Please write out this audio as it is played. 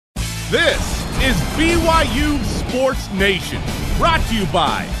This is BYU Sports Nation, brought to you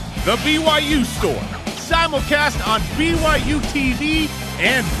by The BYU Store, simulcast on BYU TV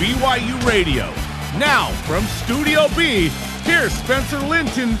and BYU Radio. Now, from Studio B, here's Spencer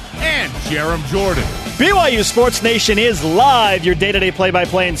Linton and Jerem Jordan. BYU Sports Nation is live, your day-to-day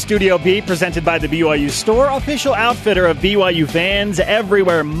play-by-play in Studio B, presented by the BYU Store, official outfitter of BYU fans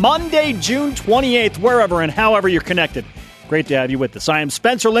everywhere. Monday, June 28th, wherever and however you're connected. Great to have you with us. I am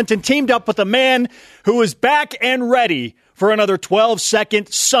Spencer Linton, teamed up with a man who is back and ready for another 12-second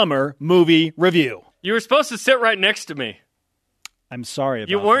summer movie review. You were supposed to sit right next to me. I'm sorry about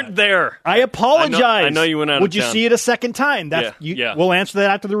that. You weren't there. I apologize. I know you went out of Would you town. see it a second time? Yeah. We'll answer that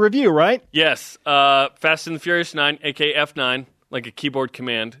after the review, right? Yes. Fast and the Furious 9, a.k.a. F9, like a keyboard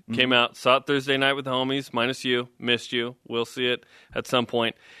command, came out. Saw it Thursday night with the homies, minus you. Missed you. We'll see it at some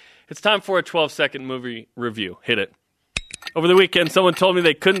point. It's time for a 12-second movie review. Hit it. Over the weekend, someone told me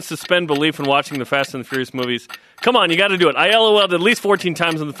they couldn't suspend belief in watching the Fast and the Furious movies. Come on, you got to do it. I LOL'd at least 14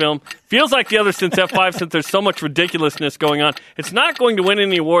 times in the film. Feels like the other since F5 since there's so much ridiculousness going on. It's not going to win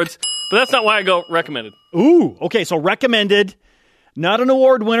any awards, but that's not why I go recommended. Ooh, okay, so recommended. Not an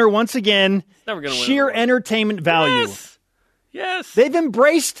award winner once again. Never gonna win Sheer an award. entertainment value. Yes. They've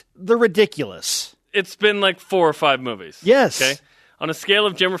embraced the ridiculous. It's been like 4 or 5 movies. Yes. Okay. On a scale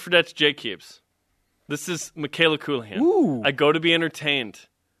of Jimmer Fredette to Jake Keeps, this is Michaela Coulihan. Ooh. I go to be entertained,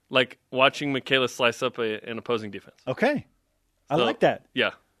 like watching Michaela slice up an opposing defense. Okay. I So, like that. Yeah.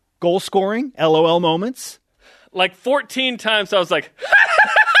 Goal scoring, LOL moments. Like 14 times I was like,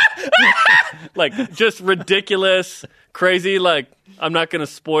 like just ridiculous, crazy. Like, I'm not going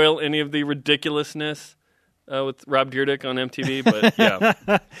to spoil any of the ridiculousness with Rob Dyrdek on MTV, but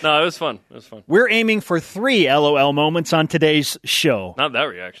yeah. No, it was fun. It was fun. We're aiming for 3 LOL moments on today's show. Not that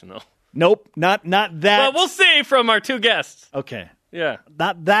reaction, though. Nope, not that. But we'll see from our 2 guests. Okay. Yeah.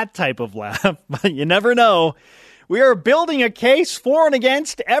 Not that type of laugh, but you never know. We are building a case for and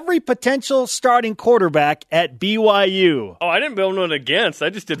against every potential starting quarterback at BYU. Oh, I didn't build one against. I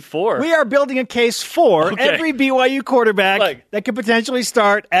just did 4. We are building a case for every BYU quarterback that could potentially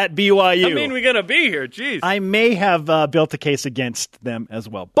start at BYU. I mean, we're going to be here. Jeez. I may have built a case against them as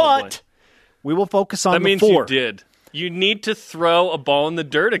well, but we will focus on that the means 4. you did. You need to throw a ball in the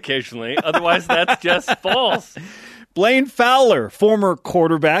dirt occasionally. Otherwise, that's just false. Blaine Fowler, former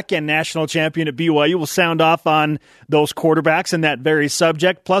quarterback and national champion at BYU, will sound off on those quarterbacks and that very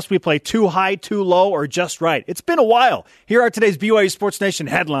subject. Plus, we play too high, too low, or just right. It's been a while. Here are today's BYU Sports Nation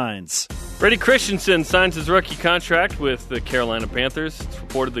headlines. Brady Christensen signs his rookie contract with the Carolina Panthers. It's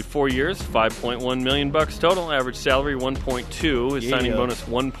reportedly 4 years, $5.1 million total. Average salary 1.2. His signing bonus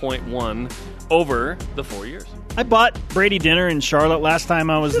 1.1 over the 4 years. I bought Brady dinner in Charlotte last time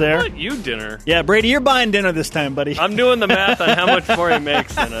I was there. Bought you dinner? Yeah, Brady, you're buying dinner this time, buddy. I'm doing the math on how much more he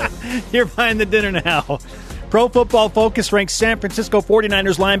makes than it. You're buying the dinner now. Pro Football Focus ranks San Francisco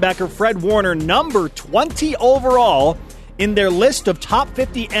 49ers linebacker Fred Warner number 20 overall in their list of top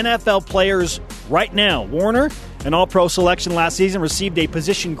 50 NFL players right now. Warner, an All-Pro selection last season, received a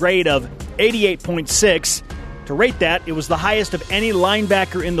position grade of 88.6. To rate that, it was the highest of any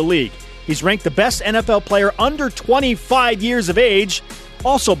linebacker in the league. He's ranked the best NFL player under 25 years of age,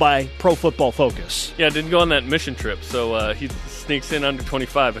 also by Pro Football Focus. Yeah, didn't go on that mission trip, so he sneaks in under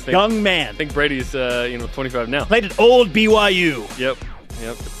 25. I think. Young man. I think Brady's 25 now. Played at old BYU. Yep.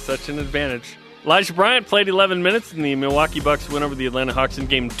 It's such an advantage. Elijah Bryant played 11 minutes in the Milwaukee Bucks win over the Atlanta Hawks in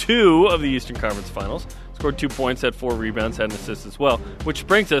Game 2 of the Eastern Conference Finals. Scored 2 points, had 4 rebounds, had an assist as well, which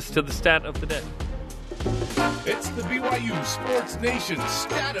brings us to the stat of the day. It's the BYU Sports Nation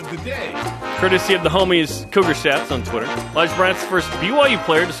stat of the day. Courtesy of the homies Cougar Stats on Twitter. Elijah Bryant's the first BYU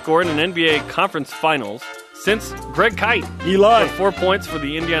player to score in an NBA Conference Finals since Greg Kite. Eli. 4 points for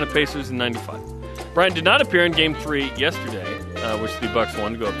the Indiana Pacers in '95. Bryant did not appear in Game 3 yesterday, which the Bucks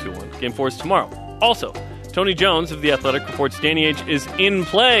won to go up 2-1. Game 4 is tomorrow. Also, Tony Jones of The Athletic reports Danny Ainge is in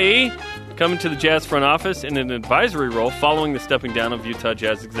play, coming to the Jazz front office in an advisory role following the stepping down of Utah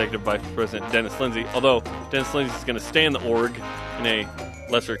Jazz Executive Vice President Dennis Lindsey, although Dennis Lindsey is going to stay in the org in a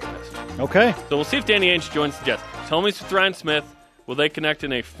lesser capacity. Okay. So we'll see if Danny Ainge joins the Jazz. Tell me with Ryan Smith, will they connect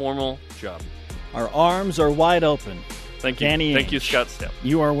in a formal job? Our arms are wide open. Thank you. Danny Thank you, Ainge. Scott Stepp.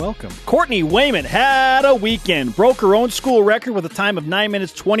 You are welcome. Courtney Wayman had a weekend. Broke her own school record with a time of 9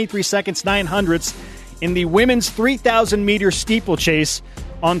 minutes, 23 seconds, 900ths in the women's 3,000-meter steeplechase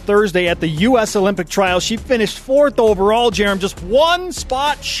on Thursday at the U.S. Olympic Trials. She finished 4th overall, Jerem, just 1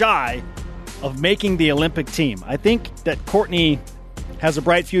 spot shy of making the Olympic team. I think that Courtney has a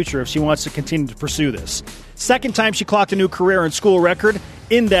bright future if she wants to continue to pursue this. Second time she clocked a new career and school record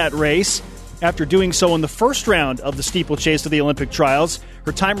in that race after doing so in the first round of the steeplechase of the Olympic trials.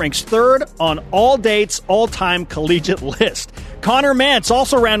 Her time ranks third on all dates, all-time collegiate list. Connor Mantz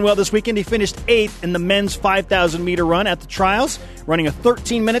also ran well this weekend. He finished 8th in the men's 5,000-meter run at the trials, running a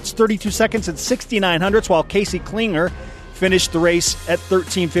 13 minutes, 32 seconds, and 69 hundredths, while Casey Klinger finished the race at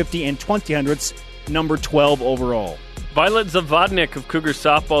 13:50 and 20 hundredths, number 12 overall. Violet Zavodnik of Cougar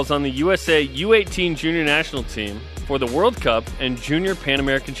softball is on the USA U18 junior national team for the World Cup and Junior Pan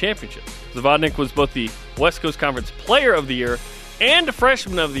American Championships. Zavodnik was both the West Coast Conference Player of the Year and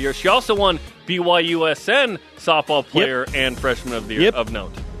Freshman of the Year. She also won BYUSN Softball Player and Freshman of the Year of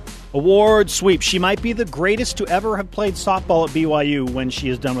note. Award sweep. She might be the greatest to ever have played softball at BYU when she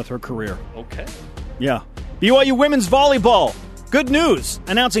is done with her career. Okay. Yeah. BYU women's volleyball. Good news.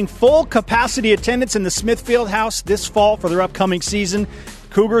 Announcing full capacity attendance in the Smith Fieldhouse this fall for their upcoming season.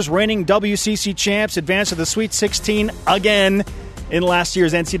 Cougars, reigning WCC champs, advance to the Sweet 16 again in last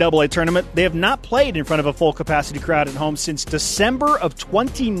year's NCAA tournament. They have not played in front of a full capacity crowd at home since December of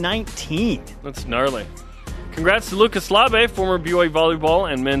 2019. That's gnarly. Congrats to Lucas Labe, former BYU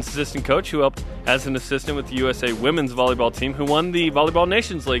volleyball and men's assistant coach, who helped as an assistant with the USA women's volleyball team, who won the Volleyball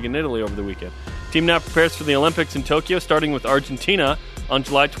Nations League in Italy over the weekend. Team now prepares for the Olympics in Tokyo, starting with Argentina on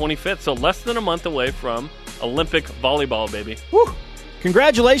July 25th, so less than a month away from Olympic volleyball, baby. Woo.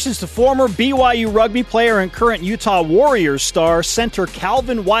 Congratulations to former BYU rugby player and current Utah Warriors star, center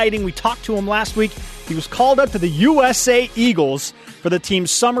Calvin Whiting. We talked to him last week. He was called up to the USA Eagles for the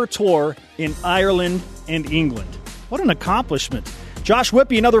team's summer tour in Ireland and England. What an accomplishment. Josh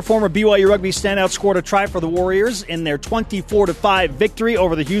Whippy, another former BYU rugby standout, scored a try for the Warriors in their 24-5 victory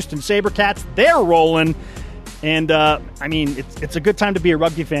over the Houston SaberCats. They're rolling. And, it's a good time to be a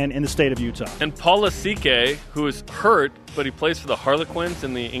rugby fan in the state of Utah. And Paula Sike, who is hurt, but he plays for the Harlequins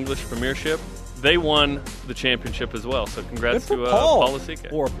in the English Premiership, they won the championship as well. So congrats to Paula Sike.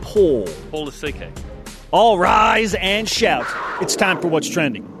 Or Paul. Paula Sike. All rise and shout. It's time for What's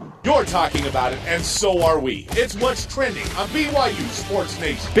Trending. You're talking about it, and so are we. It's What's Trending on BYU Sports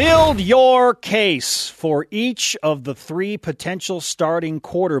Nation. Build your case for each of the 3 potential starting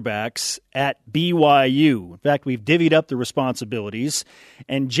quarterbacks at BYU. In fact, we've divvied up the responsibilities.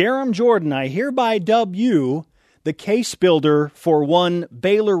 And Jarom Jordan, I hereby dub you the case builder for one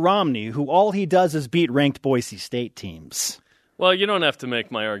Baylor Romney, who all he does is beat ranked Boise State teams. Well, you don't have to make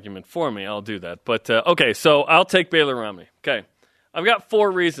my argument for me. I'll do that. But, okay, so I'll take Baylor Romney. Okay. I've got 4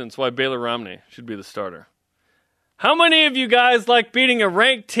 reasons why Baylor Romney should be the starter. How many of you guys like beating a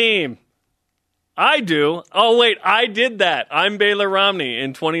ranked team? I do. Oh, wait, I did that. I'm Baylor Romney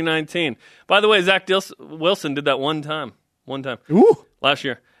in 2019. By the way, Zach Wilson did that one time. Ooh. Last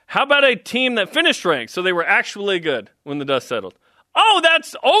year. How about a team that finished ranked, so they were actually good when the dust settled? Oh,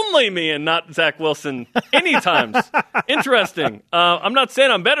 that's only me and not Zach Wilson any times. Interesting. I'm not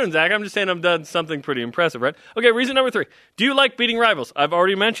saying I'm better than Zach. I'm just saying I've done something pretty impressive, right? Okay, reason number 3. Do you like beating rivals? I've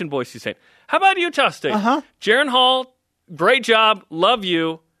already mentioned Boise State. How about Utah State? Jaron Hall, great job. Love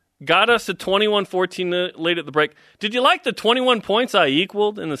you. Got us to 21-14 late at the break. Did you like the 21 points I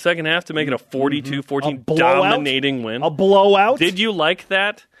equaled in the second half to make it a 42-14 dominating win? A blowout? Did you like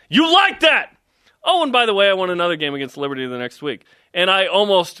that? You like that! Oh, and by the way, I won another game against Liberty the next week. And I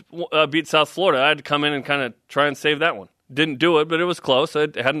almost beat South Florida. I had to come in and kind of try and save that one. Didn't do it, but it was close. I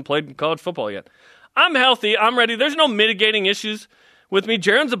hadn't played college football yet. I'm healthy. I'm ready. There's no mitigating issues with me.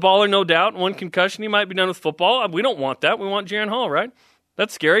 Jaron's a baller, no doubt. 1 concussion, he might be done with football. We don't want that. We want Jaron Hall, right?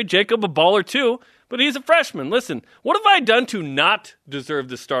 That's scary. Jacob, a baller too, but he's a freshman. Listen, what have I done to not deserve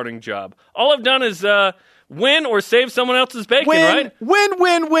the starting job? All I've done is win or save someone else's bacon, right?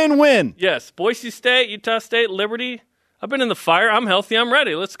 Win. Yes. Boise State, Utah State, Liberty. I've been in the fire. I'm healthy. I'm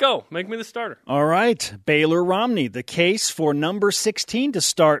ready. Let's go. Make me the starter. All right. Baylor Romney, the case for number 16 to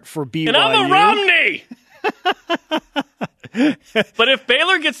start for BYU. And I'm a Romney! But if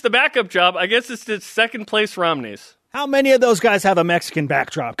Baylor gets the backup job, I guess it's the second-place Romneys. How many of those guys have a Mexican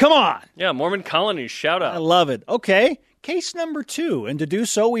backdrop? Come on. Yeah, Mormon colonies. Shout out. I love it. Okay. Case number 2. And to do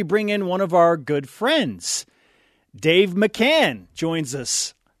so, we bring in one of our good friends. Dave McCann joins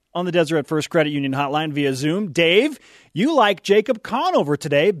us on the Deseret First Credit Union hotline via Zoom. Dave, you like Jacob Conover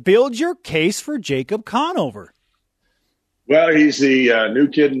today. Build your case for Jacob Conover. Well, he's the new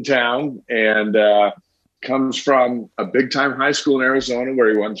kid in town and comes from a big-time high school in Arizona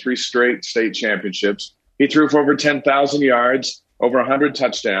where he won 3 straight state championships. He threw for over 10,000 yards, over 100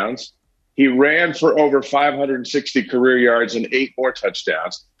 touchdowns. He ran for over 560 career yards and 8 more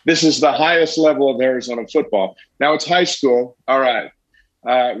touchdowns. This is the highest level of Arizona football. Now it's high school. All right.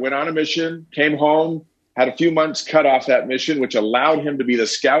 Went on a mission, came home, had a few months cut off that mission, which allowed him to be the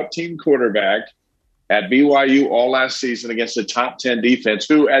scout team quarterback at BYU all last season against the top 10 defense,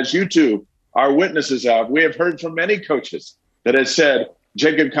 who, as you two are witnesses of, we have heard from many coaches that have said,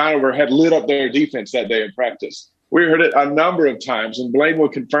 Jacob Conover had lit up their defense that day in practice. We heard it a number of times, and Blaine will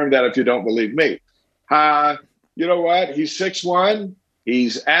confirm that if you don't believe me. You know what? He's 6'1".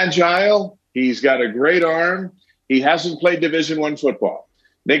 He's agile. He's got a great arm. He hasn't played Division I football.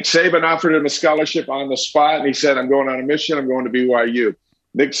 Nick Saban offered him a scholarship on the spot, and he said, I'm going on a mission. I'm going to BYU.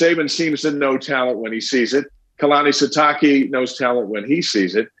 Nick Saban seems to know talent when he sees it. Kalani Sitake knows talent when he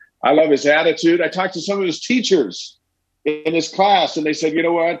sees it. I love his attitude. I talked to some of his teachers in his class, and they said, you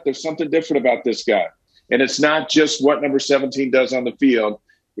know what? There's something different about this guy. And it's not just what number 17 does on the field.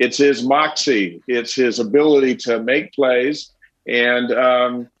 It's his moxie. It's his ability to make plays.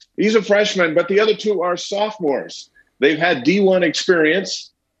 And he's a freshman, but the other two are sophomores. They've had D1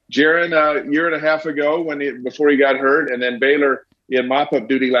 experience. Jaron a year and a half ago before he got hurt, and then Baylor in mop-up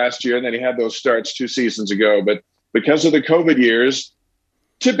duty last year, and then he had those starts 2 seasons ago. But because of the COVID years,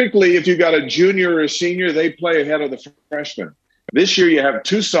 typically if you've got a junior or a senior, they play ahead of the freshman. This year you have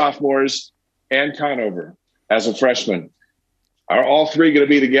 2 sophomores and Conover as a freshman. Are all 3 going to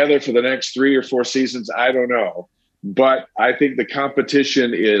be together for the next 3 or 4 seasons? I don't know. But I think the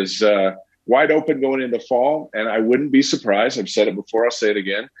competition is wide open going into fall, and I wouldn't be surprised, I've said it before, I'll say it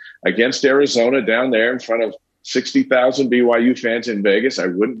again, against Arizona down there in front of 60,000 BYU fans in Vegas. I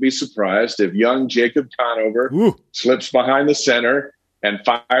wouldn't be surprised if young Jacob Conover slips behind the center and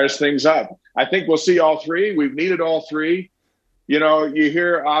fires things up. I think we'll see all 3. We've needed all 3. You know, you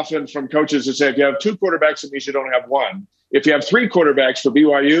hear often from coaches that say if you have 2 quarterbacks, it means you don't have 1. If you have 3 quarterbacks for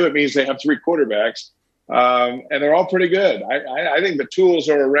BYU, it means they have 3 quarterbacks. And they're all pretty good. I think the tools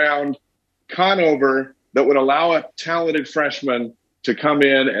are around Conover that would allow a talented freshman to come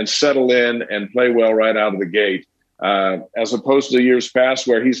in and settle in and play well right out of the gate, as opposed to years past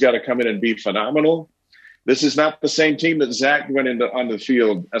where he's got to come in and be phenomenal. This is not the same team that Zach went on the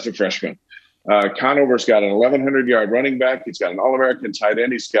field as a freshman. Conover's got an 1,100-yard running back. He's got an All-American tight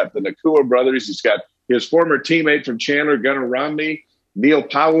end. He's got the Nakua brothers. He's got his former teammate from Chandler, Gunnar Romney, Neil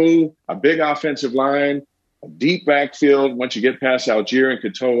Pau'u, a big offensive line, a deep backfield once you get past Algier and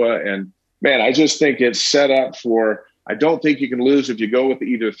Katoa. And, man, I just think it's set up for – I don't think you can lose if you go with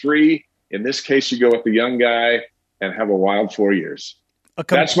either 3. In this case, you go with the young guy and have a wild 4 years.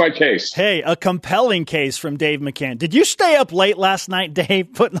 That's my case. Hey, a compelling case from Dave McCann. Did you stay up late last night,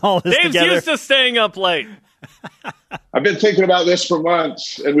 Dave, putting all this Dave's together? Dave's used to staying up late. I've been thinking about this for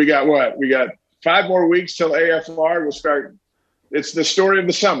months, and we got what? We got 5 more weeks till AFR will start. It's the story of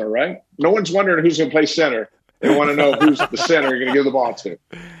the summer, right? No one's wondering who's going to play center. They want to know who's the center you're going to give the ball to.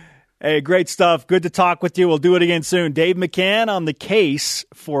 Hey, great stuff. Good to talk with you. We'll do it again soon. Dave McCann on the case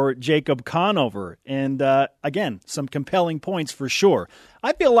for Jacob Conover. And, again, some compelling points for sure.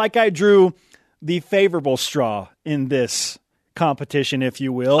 I feel like I drew the favorable straw in this competition, if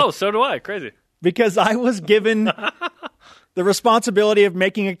you will. Oh, so do I. Crazy. Because I was given the responsibility of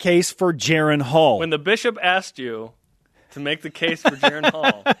making a case for Jaren Hall. When the bishop asked you to make the case for Jaren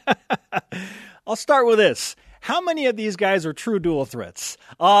Hall. I'll start with this. How many of these guys are true dual threats?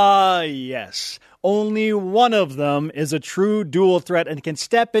 Yes. Only one of them is a true dual threat and can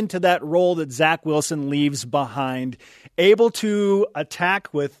step into that role that Zach Wilson leaves behind, able to attack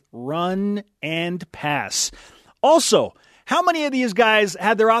with run and pass. Also, how many of these guys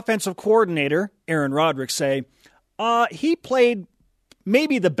had their offensive coordinator, Aaron Roderick, say, he played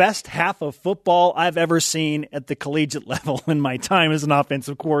maybe the best half of football I've ever seen at the collegiate level in my time as an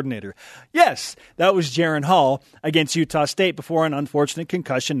offensive coordinator? Yes, that was Jaren Hall against Utah State before an unfortunate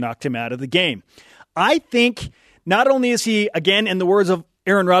concussion knocked him out of the game. I think not only is he, again, in the words of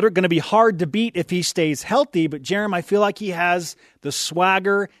Aaron Roderick, going to be hard to beat if he stays healthy, but Jaren, I feel like he has the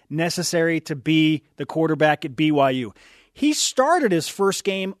swagger necessary to be the quarterback at BYU. He started his first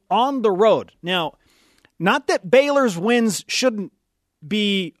game on the road. Now, not that Baylor's wins shouldn't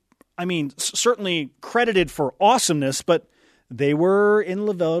be, certainly credited for awesomeness, but they were in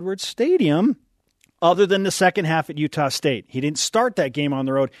LaVell Edwards Stadium other than the second half at Utah State. He didn't start that game on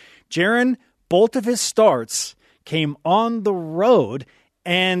the road. Jaren, both of his starts came on the road,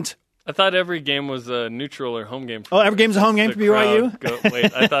 and I thought every game was a neutral or home game. Every game's a home game for BYU?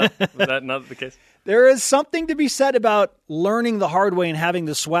 Wait, I thought, was that not the case? There is something to be said about learning the hard way and having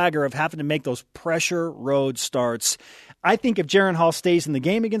the swagger of having to make those pressure road starts. I think if Jaren Hall stays in the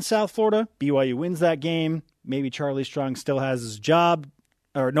game against South Florida, BYU wins that game. Maybe Charlie Strong still has his job.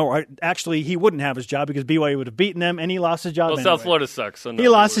 Or no, actually, he wouldn't have his job because BYU would have beaten them, and he lost his job anyway. South Florida sucks. So he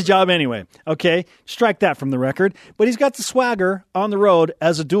lost his job anyway. Okay, strike that from the record. But he's got the swagger on the road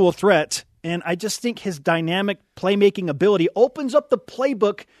as a dual threat, and I just think his dynamic playmaking ability opens up the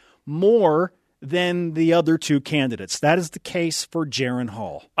playbook more than the other two candidates. That is the case for Jaren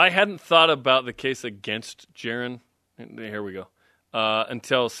Hall. I hadn't thought about the case against Jaren. Here we go.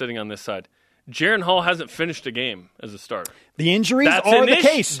 until sitting on this side. Jaren Hall hasn't finished a game as a starter. The injuries are the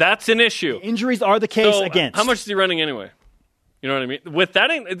case. That's an issue. The injuries are the case so, against. How much is he running anyway? You know what I mean? With that,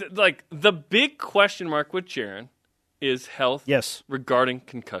 like the big question mark with Jaren is health. Yes. Regarding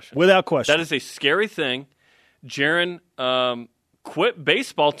concussion, without question, that is a scary thing. Jaren quit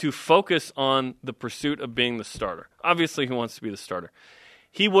baseball to focus on the pursuit of being the starter. Obviously, he wants to be the starter.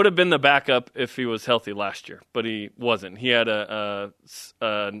 He would have been the backup if he was healthy last year, but he wasn't. He had a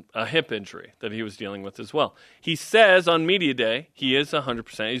hip injury that he was dealing with as well. He says on media day he is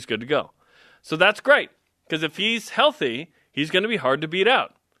 100%. He's good to go. So that's great because if he's healthy, he's going to be hard to beat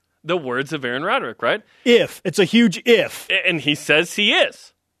out. The words of Aaron Roderick, right? If. It's a huge if. And he says he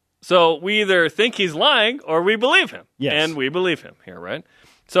is. So we either think he's lying or we believe him. Yes. And we believe him here, right?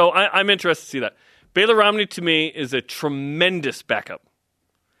 So I'm interested to see that. Baylor Romney, to me, is a tremendous backup.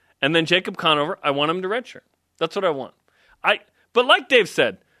 And then Jacob Conover, I want him to redshirt. That's what I want. But like Dave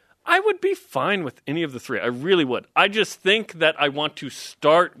said, I would be fine with any of the three. I really would. I just think that I want to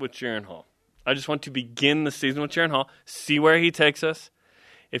start with Jaren Hall. I just want to begin the season with Jaren Hall, see where he takes us.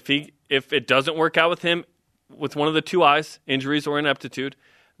 If it doesn't work out with him with one of the two eyes, injuries or ineptitude,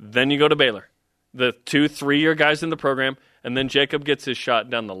 then you go to Baylor. The 2-3-year guys in the program, and then Jacob gets his shot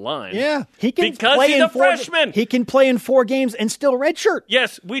down the line. Yeah, he can because play he's in a freshman. He can play in 4 games and still redshirt.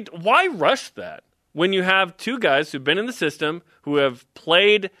 Yes, why rush that when you have two guys who've been in the system, who have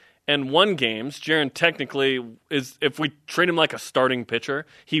played and won games? Jaren technically is, if we treat him like a starting pitcher,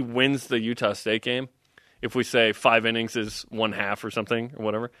 he wins the Utah State game. If we say 5 innings is 1/2 or something or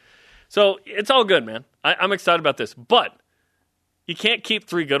whatever. So it's all good, man. I'm excited about this. But you can't keep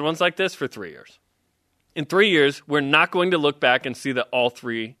 3 good ones like this for 3 years. In 3 years, we're not going to look back and see that all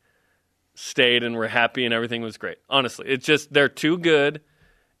 3 stayed and were happy and everything was great. Honestly, it's just they're too good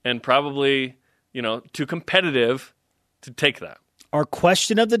and probably, too competitive to take that. Our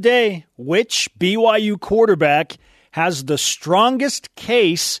question of the day, which BYU quarterback has the strongest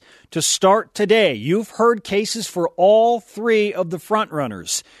case to start today? You've heard cases for all 3 of the front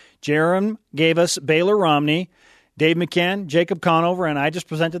runners. Jarom gave us Baylor Romney, Dave McCann, Jacob Conover, and I just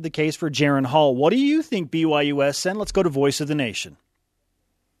presented the case for Jaren Hall. What do you think, BYUSN? Let's go to Voice of the Nation.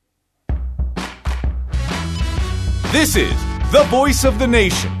 This is the Voice of the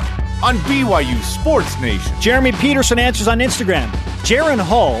Nation on BYU Sports Nation. Jeremy Peterson answers on Instagram. Jaren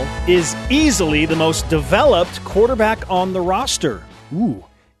Hall is easily the most developed quarterback on the roster. Ooh.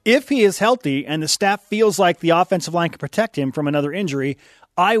 If he is healthy and the staff feels like the offensive line can protect him from another injury,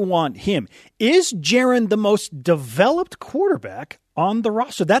 I want him. Is Jaren the most developed quarterback on the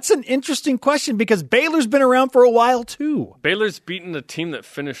roster? That's an interesting question because Baylor's been around for a while too. Baylor's beaten a team that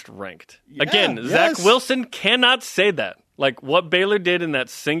finished ranked. Yeah, Again, yes. Zach Wilson cannot say that. Like what Baylor did in that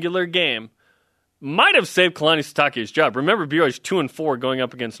singular game might have saved Kalani Sitake's job. Remember, BYU's 2-4 going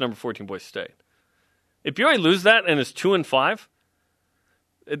up against number 14 Boise State. If BYU lose that and is 2-5,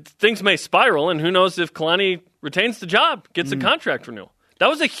 things may spiral, and who knows if Kalani retains the job, gets a contract renewal. That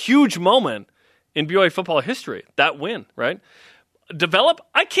was a huge moment in BYU football history, that win, right? Develop,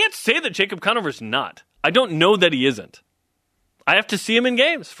 I can't say that Jacob Conover's not. I don't know that he isn't. I have to see him in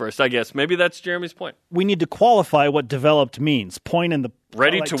games first, I guess. Maybe that's Jeremy's point. We need to qualify what developed means. Point in the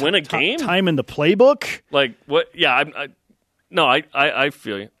ready to win a game? Time in the playbook? Like what? Yeah, I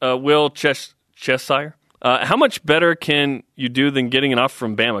feel you. Will Cheshire. How much better can you do than getting an offer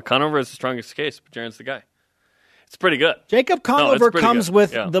from Bama? Conover is the strongest case, but Jaren's the guy. It's pretty good. Jacob Conover comes good.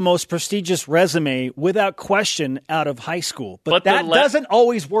 with Yeah. the most prestigious resume, without question, out of high school. But that doesn't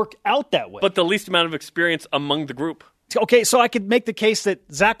always work out that way. But the least amount of experience among the group. Okay, so I could make the case that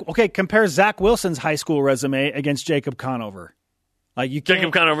compare Zach Wilson's high school resume against Jacob Conover.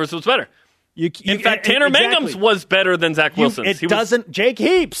 Jacob Conover's was better. In fact, Tanner Mangum's was better than Zach Wilson's. Jake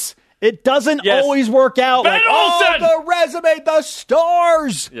Heaps. It doesn't always work out. Ben Olsen! The resume, the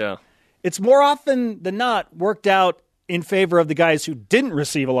stars. Yeah. It's more often than not worked out in favor of the guys who didn't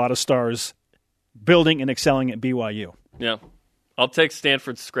receive a lot of stars building and excelling at BYU. Yeah. I'll take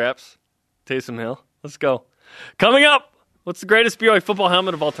Stanford's scraps. Taysom Hill. Let's go. Coming up, what's the greatest BYU football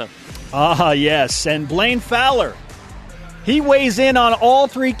helmet of all time? Yes. And Blaine Fowler. He weighs in on all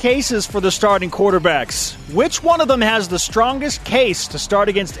 3 cases for the starting quarterbacks. Which one of them has the strongest case to start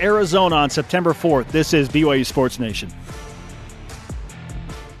against Arizona on September 4th? This is BYU Sports Nation.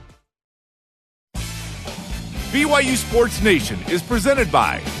 BYU Sports Nation is presented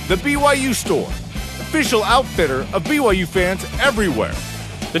by The BYU Store, official outfitter of BYU fans everywhere.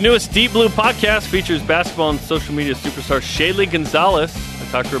 The newest Deep Blue podcast features basketball and social media superstar Shaylee Gonzalez. I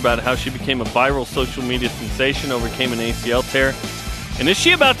talked to her about how she became a viral social media sensation, overcame an ACL tear, And is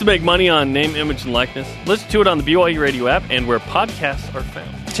she about to make money on name, image, and likeness? Listen to it on the BYU Radio app and where podcasts are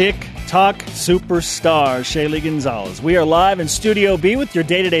found. TikTok superstar Shaylee Gonzalez. We are live in Studio B with your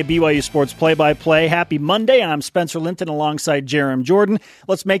day-to-day BYU Sports play-by-play. Happy Monday. I'm Spencer Linton alongside Jerem Jordan.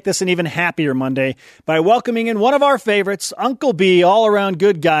 Let's make this an even happier Monday by welcoming in one of our favorites, Uncle B, all-around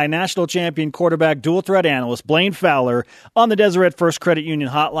good guy, national champion quarterback, dual-threat analyst, Blaine Fowler, on the Deseret First Credit Union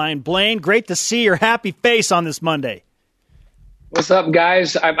hotline. Blaine, great to see your happy face on this Monday. What's up,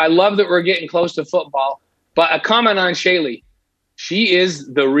 guys? I love that we're getting close to football, but a comment on Shaylee. She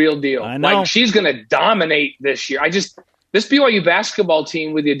is the real deal. I know. Like, she's going to dominate this year. This BYU basketball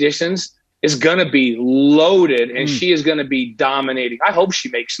team with the additions is going to be loaded, and she is going to be dominating. I hope she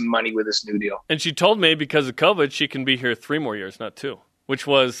makes some money with this new deal. And she told me because of COVID, she can be here 3 more years, not 2, which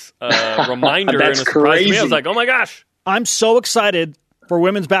was a reminder and a surprise to me. I was like, oh, my gosh. I'm so excited for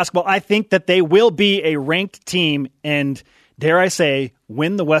women's basketball. I think that they will be a ranked team and, dare I say,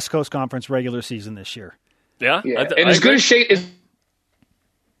 win the West Coast Conference regular season this year. Yeah. And as good as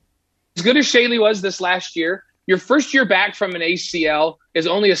Shaylee was this last year, your first year back from an ACL is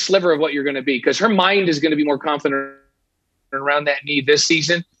only a sliver of what you're going to be, because her mind is going to be more confident around that knee this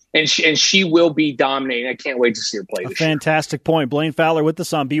season, and she will be dominating. I can't wait to see her play this year. Fantastic point. Blaine Fowler with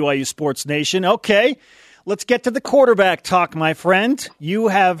us on BYU Sports Nation. Okay, let's get to the quarterback talk, my friend. You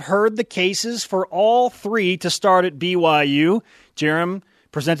have heard the cases for all 3 to start at BYU. Jerem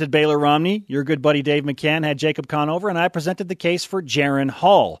presented Baylor Romney. Your good buddy Dave McCann had Jacob Conover, and I presented the case for Jaren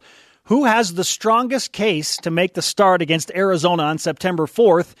Hall. Who has the strongest case to make the start against Arizona on September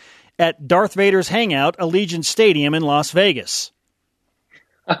 4th at Darth Vader's Hangout, Allegiant Stadium in Las Vegas?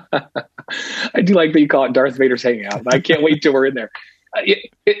 I do like that you call it Darth Vader's Hangout. I can't wait till we're in there.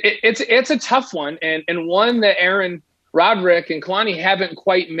 It's a tough one, and one that Aaron Roderick and Kalani haven't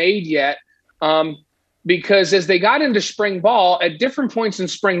quite made yet, because as they got into spring ball, at different points in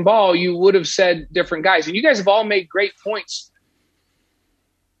spring ball, you would have said different guys. And you guys have all made great points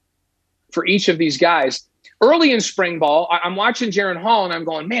for each of these guys. Early in spring ball, I'm watching Jaren Hall, and I'm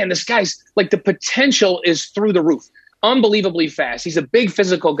going, man, this guy's, like, the potential is through the roof. Unbelievably fast. He's a big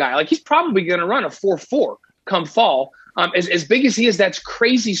physical guy. Like, he's probably going to run a 4.4 come fall. As big as he is, that's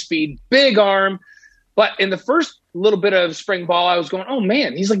crazy speed, big arm. But in the first little bit of spring ball, I was going, oh,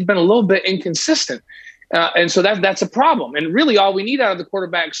 man, he's like been a little bit inconsistent. And so that's a problem. And really all we need out of the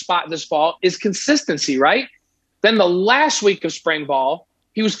quarterback spot this fall is consistency, right? Then the last week of spring ball,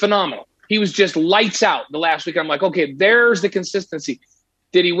 he was phenomenal. He was just lights out the last week. I'm like, okay, there's the consistency.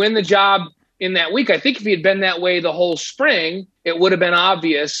 Did he win the job in that week? I think if he had been that way the whole spring, it would have been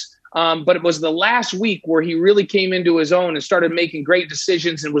obvious. But it was the last week where he really came into his own and started making great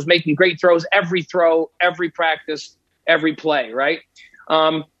decisions and was making great throws, every practice, every play, right?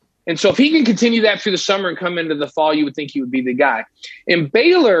 And so if he can continue that through the summer and come into the fall, you would think he would be the guy. In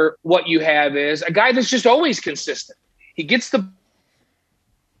Baylor, what you have is a guy that's just always consistent. He gets the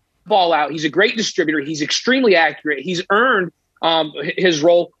ball out. He's a great distributor. He's extremely accurate. He's earned his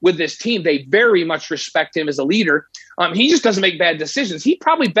role with this team. They very much respect him as a leader. He just doesn't make bad decisions. He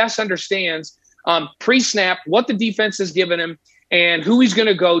probably best understands pre-snap what the defense has given him and who he's going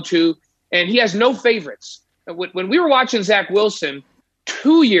to go to, and he has no favorites. When we were watching Zach Wilson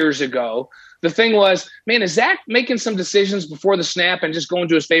 2 years ago, the thing was, man, is Zach making some decisions before the snap and just going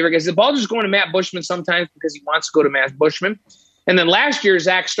to his favorite? Is the ball just going to Matt Bushman sometimes because he wants to go to Matt Bushman? And then last year,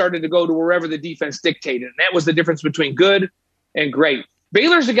 Zach started to go to wherever the defense dictated, and that was the difference between good and great.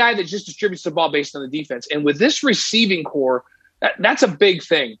 Baylor's a guy that just distributes the ball based on the defense. And with this receiving core, that's a big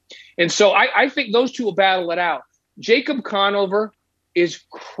thing. And so I think those two will battle it out. Jacob Conover is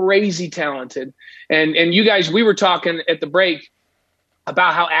crazy talented. And you guys, we were talking at the break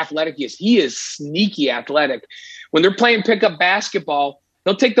about how athletic he is. He is sneaky athletic. When they're playing pickup basketball,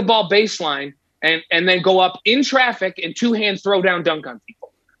 they'll take the ball baseline and then go up in traffic and two-hand throw down dunk on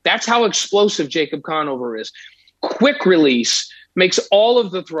people. That's how explosive Jacob Conover is. Quick release, makes all of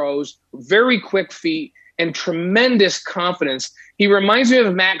the throws, very quick feet, and tremendous confidence. He reminds me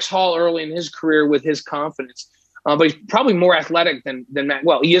of Max Hall early in his career with his confidence. But he's probably more athletic than Max.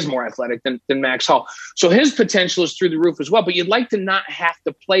 Well, he is more athletic than Max Hall. So his potential is through the roof as well. But you'd like to not have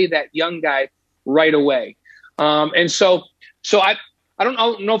to play that young guy right away. And so I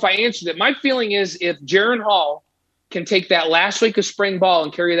don't know if I answered it. My feeling is if Jaren Hall can take that last week of spring ball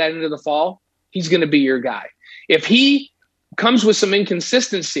and carry that into the fall, he's going to be your guy. If he comes with some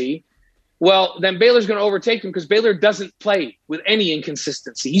inconsistency, well, then Baylor's going to overtake him because Baylor doesn't play with any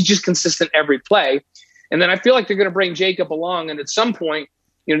inconsistency. He's just consistent every play. And then I feel like they're going to bring Jacob along, and at some point,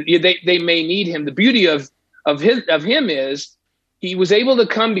 they may need him. The beauty of him is he was able to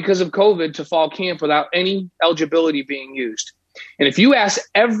come because of COVID to fall camp without any eligibility being used. And if you ask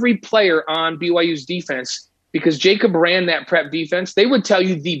every player on BYU's defense, because Jacob ran that prep defense, they would tell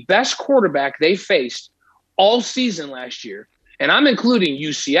you the best quarterback they faced all season last year, and I'm including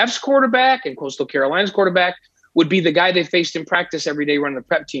UCF's quarterback and Coastal Carolina's quarterback, would be the guy they faced in practice every day running the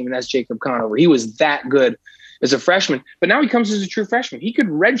prep team, and that's Jacob Conover. He was that good as a freshman, but now he comes as a true freshman. He could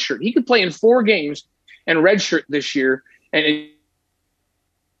redshirt. He could play in 4 games and redshirt this year, and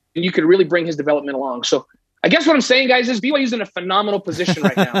you could really bring his development along. So I guess what I'm saying, guys, is BYU's in a phenomenal position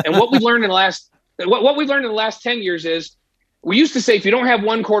right now. And what we've learned in the last 10 years is we used to say if you don't have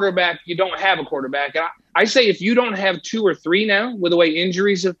one quarterback, you don't have a quarterback. And I say if you don't have 2 or 3 now, with the way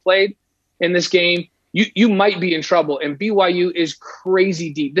injuries have played in this game, you might be in trouble. And BYU is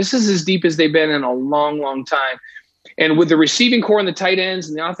crazy deep. This is as deep as they've been in a long, long time. And with the receiving core and the tight ends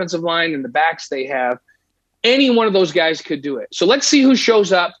and the offensive line and the backs they have, any one of those guys could do it. So let's see who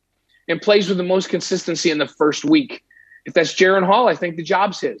shows up and plays with the most consistency in the first week. If that's Jaren Hall, I think the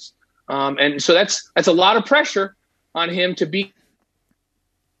job's his. And so that's a lot of pressure on him to be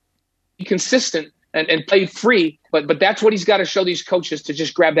consistent and play free. But that's what he's got to show these coaches to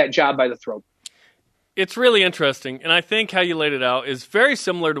just grab that job by the throat. It's really interesting, and I think how you laid it out is very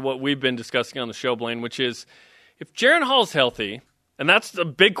similar to what we've been discussing on the show, Blaine, which is if Jaren Hall's healthy, and that's a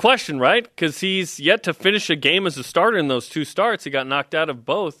big question, right? Because he's yet to finish a game as a starter in those 2 starts. He got knocked out of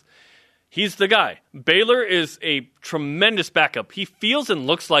both. He's the guy. Baylor is a tremendous backup. He feels and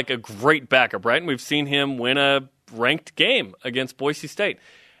looks like a great backup, right? And we've seen him win a ranked game against Boise State.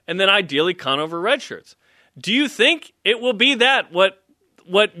 And then ideally Conover redshirts. Do you think it will be that, what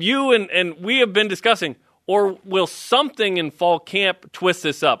you and we have been discussing, or will something in fall camp twist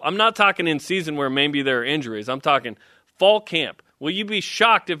this up? I'm not talking in season where maybe there are injuries. I'm talking fall camp. Will you be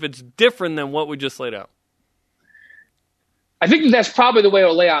shocked if it's different than what we just laid out? I think that's probably the way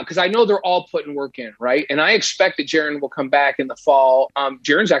it'll lay out because I know they're all putting work in, right? And I expect that Jaren will come back in the fall.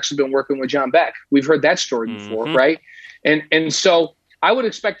 Jaren's actually been working with John Beck. We've heard that story before, right? And so I would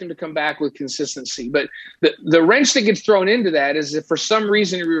expect him to come back with consistency. But the wrench that gets thrown into that is if for some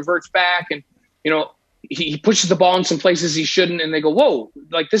reason he reverts back and, he pushes the ball in some places he shouldn't, and they go, whoa,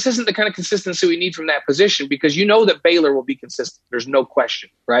 like this isn't the kind of consistency we need from that position because that Baylor will be consistent. There's no question,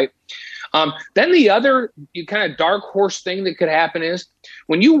 right? Then the other kind of dark horse thing that could happen is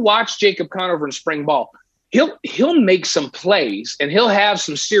when you watch Jacob Conover in spring ball, he'll make some plays and he'll have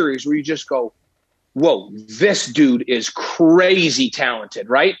some series where you just go, whoa, this dude is crazy talented,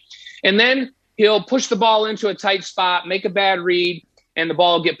 right? And then he'll push the ball into a tight spot, make a bad read, and the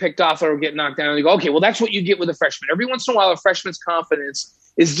ball will get picked off or get knocked down. And you go, okay, well, that's what you get with a freshman. Every once in a while, a freshman's confidence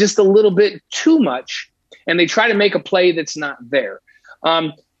is just a little bit too much, and they try to make a play that's not there.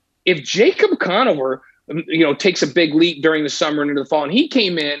 If Jacob Conover, takes a big leap during the summer and into the fall, and he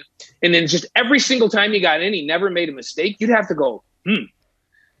came in, and then just every single time he got in, he never made a mistake, you'd have to go,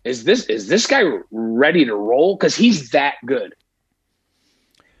 is this guy ready to roll? Because he's that good.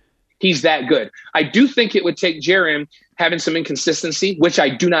 He's that good. I do think it would take Jaren having some inconsistency, which I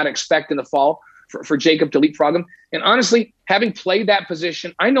do not expect in the fall for Jacob to leapfrog him. And honestly, having played that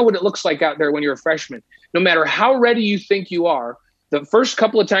position, I know what it looks like out there when you're a freshman. No matter how ready you think you are, the first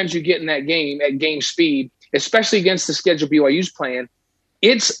couple of times you get in that game at game speed, especially against the schedule BYU's playing,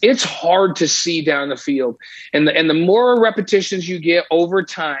 it's hard to see down the field. And the more repetitions you get over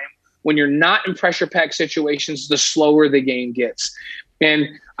time, when you're not in pressure-packed situations, the slower the game gets. And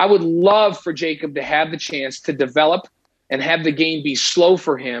I would love for Jacob to have the chance to develop and have the game be slow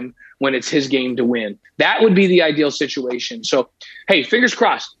for him when it's his game to win. That would be the ideal situation. So, hey, fingers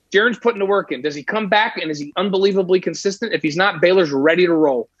crossed. Jaren's putting the work in. Does he come back and is he unbelievably consistent? If he's not, Baylor's ready to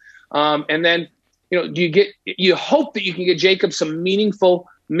roll. And then, you hope that you can get Jacob some meaningful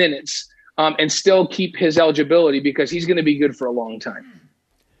minutes and still keep his eligibility because he's going to be good for a long time.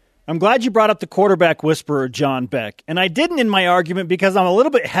 I'm glad you brought up the quarterback whisperer, John Beck. And I didn't in my argument because I'm a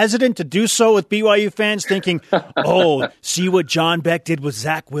little bit hesitant to do so with BYU fans thinking, oh, see what John Beck did with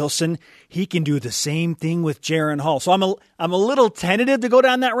Zach Wilson? He can do the same thing with Jaren Hall. So I'm a little tentative to go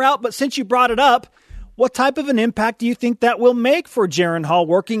down that route. But since you brought it up, what type of an impact do you think that will make for Jaren Hall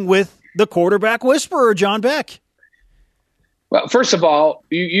working with the quarterback whisperer, John Beck? Well, first of all,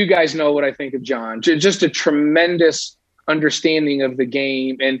 you guys know what I think of John. Just a tremendous understanding of the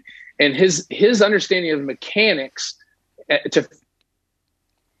game and his understanding of mechanics to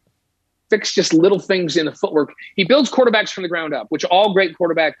fix just little things in the footwork. He builds quarterbacks from the ground up, which all great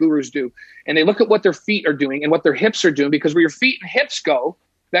quarterback gurus do. And they look at what their feet are doing and what their hips are doing, because where your feet and hips go,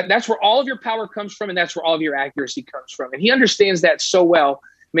 that's where all of your power comes from, and that's where all of your accuracy comes from. And he understands that so well,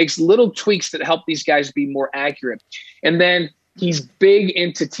 makes little tweaks that help these guys be more accurate. And then he's big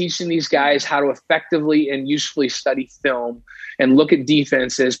into teaching these guys how to effectively and usefully study film and look at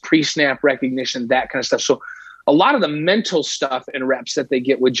defenses, pre-snap recognition, that kind of stuff. So a lot of the mental stuff and reps that they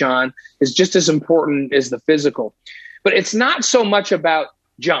get with John is just as important as the physical. But it's not so much about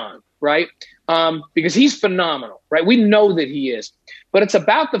John, right? Because he's phenomenal, right? We know that he is. But it's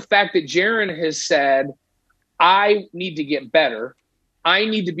about the fact that Jaren has said, I need to get better. I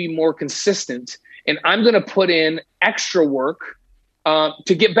need to be more consistent. And I'm going to put in extra work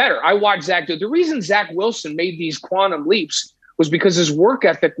to get better. I watched Zach do it. The reason Zach Wilson made these quantum leaps was because his work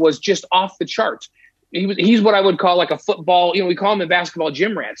ethic was just off the charts. He's what I would call like a football, we call him in basketball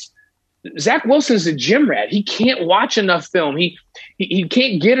gym rats. Zach Wilson's a gym rat. He can't watch enough film. He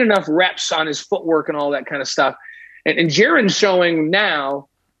can't get enough reps on his footwork and all that kind of stuff. And Jaren's showing now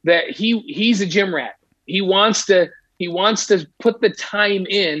that he's a gym rat. He wants to put the time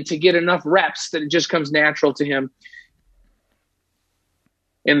in to get enough reps that it just comes natural to him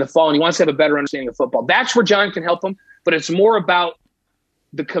in the fall. And he wants to have a better understanding of football. That's where John can help him, but it's more about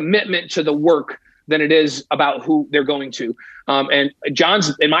the commitment to the work than it is about who they're going to. And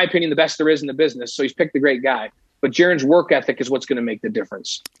John's, in my opinion, the best there is in the business. So he's picked a great guy. But Jaren's work ethic is what's going to make the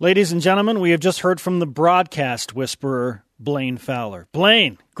difference. Ladies and gentlemen, we have just heard from the broadcast whisperer, Blaine Fowler.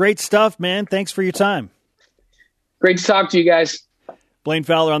 Blaine, great stuff, man. Thanks for your time. Great to talk to you guys. Blaine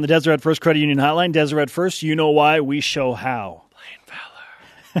Fowler on the Deseret First Credit Union Hotline. Deseret First, you know why, we show how. Blaine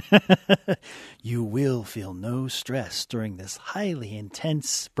Fowler. You will feel no stress during this highly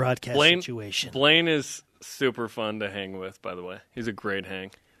intense broadcast situation. Blaine is super fun to hang with, by the way. He's a great hang.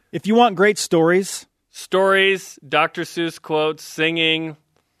 If you want great stories, Dr. Seuss quotes, singing,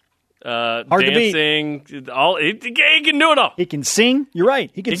 dancing, he can do it all. He can sing. You're right.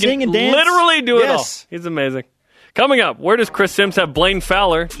 He can sing and dance. Literally do it all. He's amazing. Coming up, where does Chris Sims have Blaine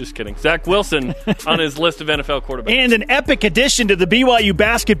Fowler? Just kidding. Zach Wilson on his list of NFL quarterbacks. And an epic addition to the BYU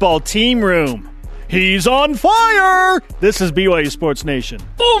basketball team room. He's on fire! This is BYU Sports Nation.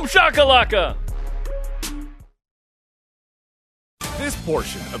 Boom shakalaka! This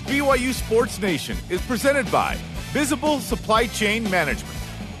portion of BYU Sports Nation is presented by Visible Supply Chain Management.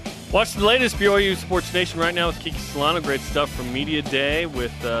 Watch the latest BYU Sports Nation right now with Kiki Solano. Great stuff from Media Day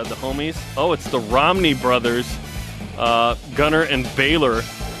with the homies. Oh, it's the Romney brothers, Gunnar and Baylor.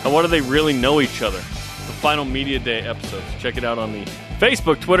 And what do they really know each other? The final Media Day episodes. Check it out on the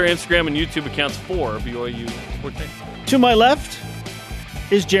Facebook, Twitter, Instagram, and YouTube accounts for BYU Sports Nation. To my left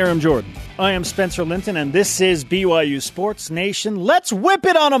is Jarom Jordan. I am Spencer Linton, and this is BYU Sports Nation. Let's whip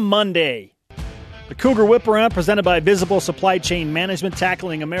it on a Monday. The Cougar Whip Around, presented by Visible Supply Chain Management,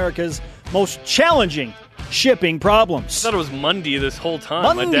 tackling America's most challenging shipping problems. I thought it was Monday this whole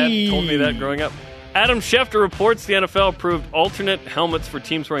time. My dad told me that growing up. Adam Schefter reports the NFL approved alternate helmets for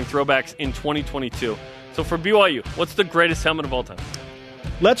teams wearing throwbacks in 2022. So for BYU, what's the greatest helmet of all time?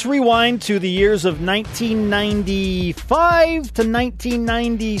 Let's rewind to the years of 1995 to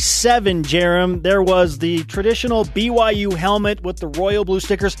 1997, Jarom. There was the traditional BYU helmet with the royal blue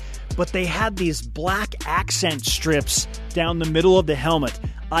stickers, but they had these black accent strips down the middle of the helmet.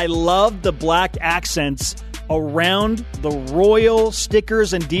 I loved the black accents around the royal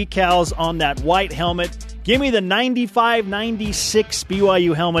stickers and decals on that white helmet. Give me the 95-96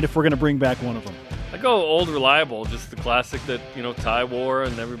 BYU helmet if we're going to bring back one of them. I go old reliable, just the classic that, Ty wore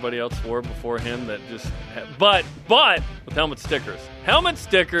and everybody else wore before him that just but with helmet stickers. Helmet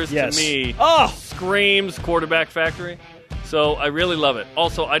stickers yes. To me screams quarterback factory. So I really love it.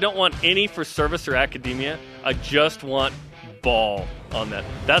 Also, I don't want any for service or academia. I just want ball on that.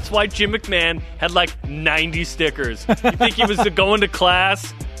 That's why Jim McMahon had like 90 stickers. You think he was going to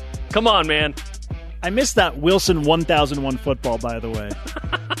class? Come on, man. I missed that Wilson 1001 football, by the way.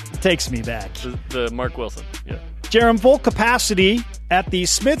 Takes me back. The Mark Wilson, yeah. Jarom, full capacity at the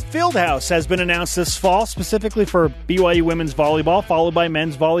Smith Fieldhouse has been announced this fall, specifically for BYU women's volleyball, followed by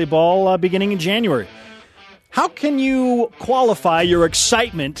men's volleyball beginning in January. How can you qualify your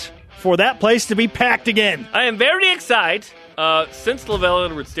excitement for that place to be packed again? I am very excited. Since LaVell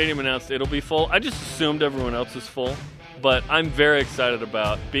Edwards Stadium announced it'll be full, I just assumed everyone else was full. But I'm very excited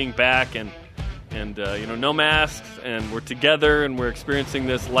about being back and no masks, and we're together, and we're experiencing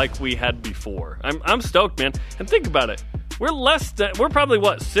this like we had before. I'm stoked, man. And think about it. We're probably,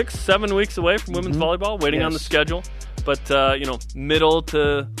 6-7 weeks away from women's volleyball, waiting on the schedule. But, middle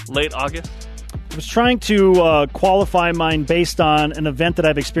to late August. I was trying to qualify mine based on an event that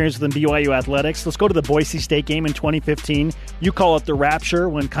I've experienced within BYU Athletics. Let's go to the Boise State game in 2015. You call it the rapture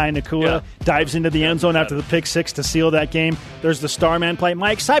when Kai Nakua dives into the end zone after the pick six to seal that game. There's the Starman play.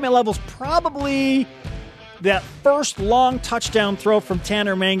 My excitement level's probably that first long touchdown throw from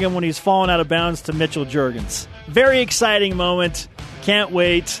Tanner Mangum when he's fallen out of bounds to Mitchell Juergens. Very exciting moment. Can't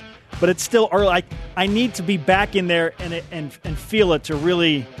wait. but it's still early. I need to be back in there and feel it to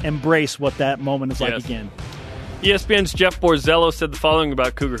really embrace what that moment is like again. ESPN's Jeff Borzello said the following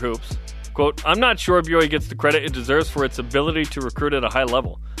about Cougar Hoops. Quote, I'm not sure BYU gets the credit it deserves for its ability to recruit at a high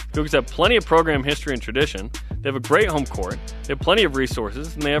level. Cougars have plenty of program history and tradition. They have a great home court. They have plenty of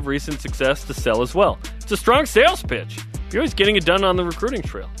resources, and they have recent success to sell as well. It's a strong sales pitch. BYU's getting it done on the recruiting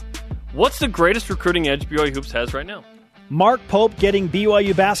trail. What's the greatest recruiting edge BYU Hoops has right now? Mark Pope getting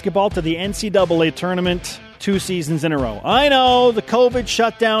BYU basketball to the NCAA tournament 2 seasons in a row. I know the COVID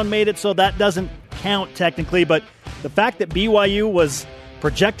shutdown made it so that doesn't count technically, but the fact that BYU was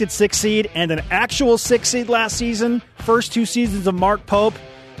projected 6th seed and an actual 6th seed last season, first 2 seasons of Mark Pope,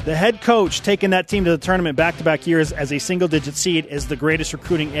 the head coach taking that team to the tournament back-to-back years as a single-digit seed is the greatest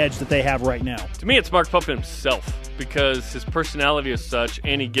recruiting edge that they have right now. To me, it's Mark Pope himself because his personality is such,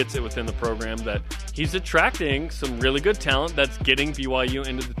 and he gets it within the program, that he's attracting some really good talent that's getting BYU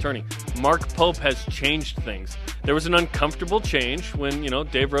into the tourney. Mark Pope has changed things. There was an uncomfortable change when,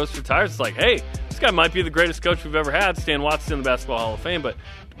 Dave Rose retires. It's like, hey, this guy might be the greatest coach we've ever had. Stan Watson in the Basketball Hall of Fame, but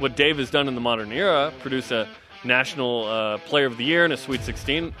what Dave has done in the modern era, produce a National Player of the Year and a Sweet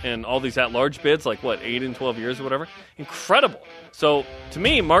 16 and all these at-large bids, 8 and 12 years or whatever. Incredible. So, to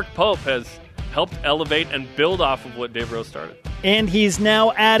me, Mark Pope has helped elevate and build off of what Dave Rose started. And he's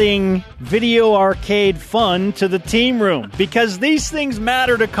now adding video arcade fun to the team room because these things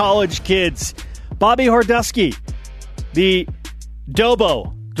matter to college kids. Bobby Hordusky, the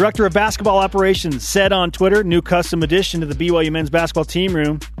Dobo, Director of Basketball Operations, said on Twitter, new custom addition to the BYU men's basketball team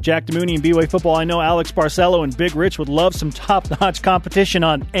room. Jack DeMooney and BYU football. I know Alex Barcelo and Big Rich would love some top-notch competition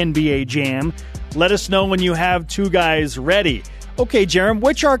on NBA Jam. Let us know when you have 2 guys ready. Okay, Jerem,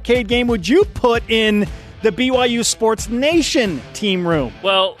 which arcade game would you put in the BYU Sports Nation team room?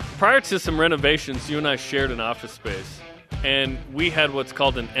 Well, prior to some renovations, you and I shared an office space. And we had what's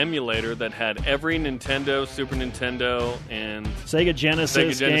called an emulator that had every Nintendo, Super Nintendo, and Sega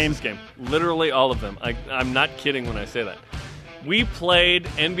Genesis game. Literally all of them. I'm not kidding when I say that. We played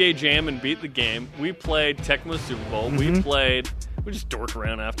NBA Jam and beat the game. We played Tecmo Super Bowl. Mm-hmm. We just dork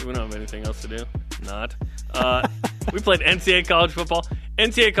around after. We don't have anything else to do. Not. We played NCAA college football.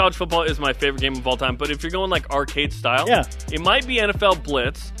 NCAA college football is my favorite game of all time. But if you're going arcade style, it might be NFL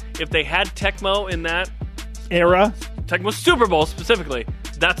Blitz. If they had Tecmo in that era, Tecmo Super Bowl specifically,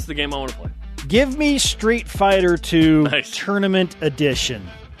 that's the game I want to play. Give me Street Fighter 2 Tournament Edition.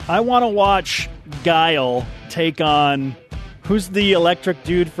 I want to watch Guile take on, who's the electric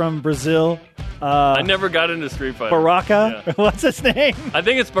dude from Brazil? I never got into Street Fighter. Baraka? Yeah. What's his name? I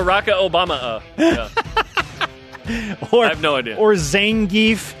think it's Barack Obama. Yeah. I have no idea. Or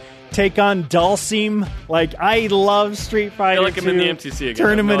Zangief take on Dalsim. I love Street Fighter 2 I'm in the MTC again.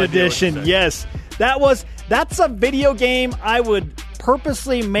 Tournament Edition. Yes. That's a video game I would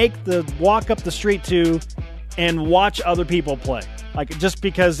purposely make the walk up the street to and watch other people play. Just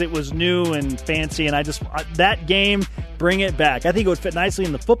because it was new and fancy, and that game, bring it back. I think it would fit nicely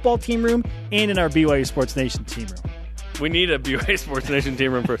in the football team room and in our BYU Sports Nation team room. We need a BYU Sports Nation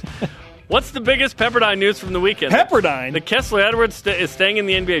team room first. What's the biggest Pepperdine news from the weekend? Pepperdine? The Kessler Edwards is staying in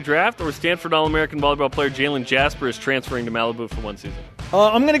the NBA draft, or Stanford All-American volleyball player Jalen Jasper is transferring to Malibu for 1 season?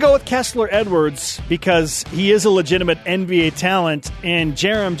 I'm going to go with Kessler Edwards because he is a legitimate NBA talent, and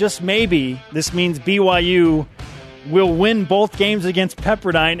Jerem, just maybe, this means BYU will win both games against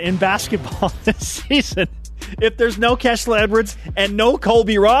Pepperdine in basketball this season. If there's no Kessler Edwards and no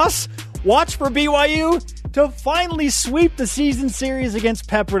Colby Ross, watch for BYU to finally sweep the season series against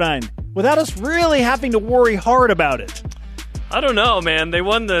Pepperdine without us really having to worry hard about it. I don't know, man. They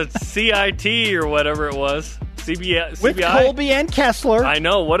won the CIT or whatever it was. CBI? With Colby and Kessler. I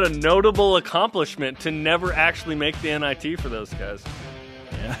know. What a notable accomplishment to never actually make the NIT for those guys.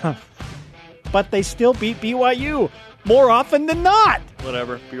 Yeah. But they still beat BYU more often than not.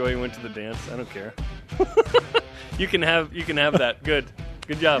 Whatever. BYU went to the dance. I don't care. You can have that. Good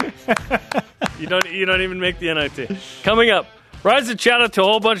job. You don't even make the NIT. Coming up, rise and shout out to a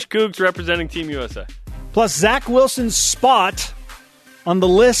whole bunch of Cougs representing Team USA. Plus Zach Wilson's spot on the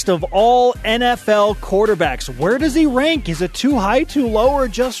list of all NFL quarterbacks. Where does he rank? Is it too high, too low, or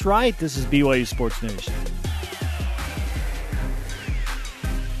just right? This is BYU Sports Nation.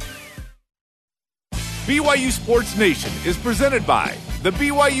 BYU Sports Nation is presented by The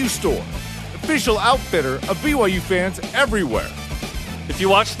BYU Store, official outfitter of BYU fans everywhere. If you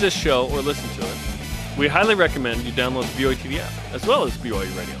watch this show or listen to it, we highly recommend you download the BYU TV app, as well as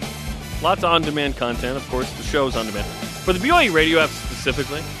BYU Radio. Lots of on-demand content, of course, the show is on-demand. For the BYU Radio app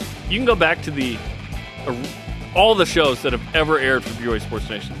specifically, you can go back to all the shows that have ever aired for BYU Sports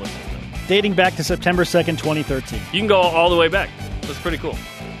Nation. Listen to them. Dating back to September 2nd, 2013. You can go all the way back. That's pretty cool.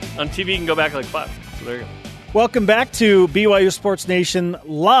 On TV, you can go back like 5. So there you go. Welcome back to BYU Sports Nation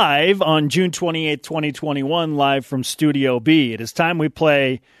live on June 28th, 2021, live from Studio B. It is time we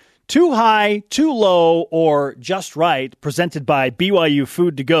play Too High, Too Low, or Just Right, presented by BYU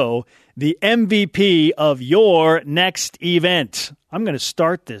Food to Go, the MVP of your next event. I'm going to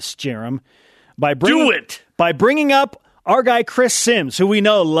start this, Jerem, by bringing up our guy Chris Sims, who we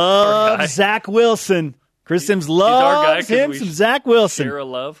know loves Zach Wilson. Chris Sims loves him some Zach Wilson. Share a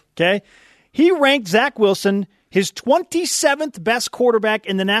love. Okay. He ranked Zach Wilson his 27th best quarterback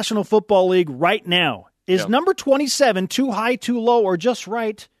in the National Football League right now. Is number 27 too high, too low, or just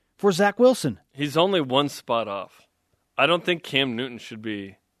right for Zach Wilson? He's only one spot off. I don't think Cam Newton should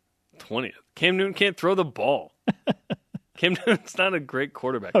be 20th. Cam Newton can't throw the ball. Cam Newton's not a great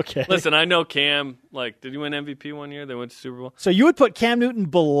quarterback. Okay. Listen, I know Cam, did he win MVP one year? They went to Super Bowl. So you would put Cam Newton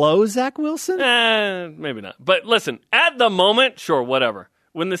below Zach Wilson? Maybe not. But listen, at the moment, sure, whatever.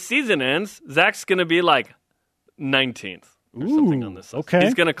 When the season ends, Zach's going to be 19th or something on this list. Okay.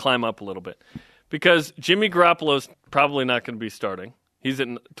 He's going to climb up a little bit because Jimmy Garoppolo's probably not going to be starting. He's at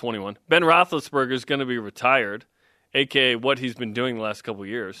 21. Ben Roethlisberger is going to be retired, a.k.a. what he's been doing the last couple of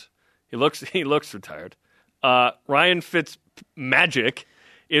years. He looks retired. Ryan Fitzmagic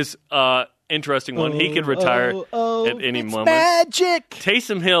is interesting one. He could retire at any moment. Magic.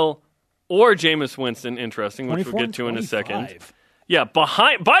 Taysom Hill or Jameis Winston, interesting, which we'll get to in a second. Yeah,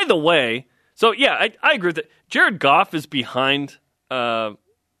 by the way, so yeah, I agree with that. Jared Goff is behind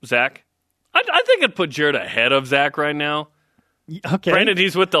Zach. I think I'd put Jared ahead of Zach right now. Okay. Granted,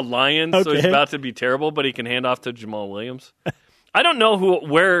 he's with the Lions, so he's about to be terrible, but he can hand off to Jamal Williams. I don't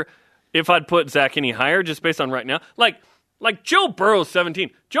know if I'd put Zach any higher just based on right now. Like Joe Burrow's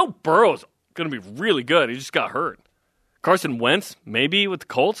 17. Joe Burrow's going to be really good. He just got hurt. Carson Wentz, maybe with the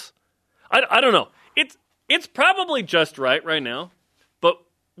Colts. I don't know. It's probably just right now. But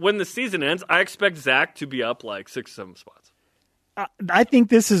when the season ends, I expect Zach to be up 6, 7 spots. I think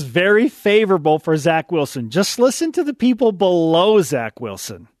this is very favorable for Zach Wilson. Just listen to the people below Zach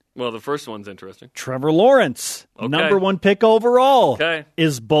Wilson. Well, the first one's interesting. Trevor Lawrence, number 1 pick overall,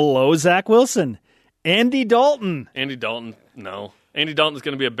 is below Zach Wilson. Andy Dalton. No. Andy Dalton's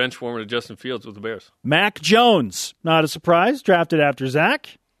going to be a bench warmer to Justin Fields with the Bears. Mac Jones, not a surprise, drafted after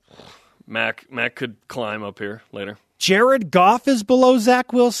Zach. Mac could climb up here later. Jared Goff is below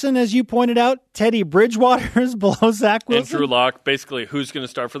Zach Wilson, as you pointed out. Teddy Bridgewater is below Zach Wilson. And Drew Lock, basically, who's going to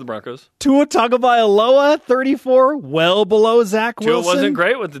start for the Broncos? Tua Tagovailoa, 34, well below Zach Wilson. Tua wasn't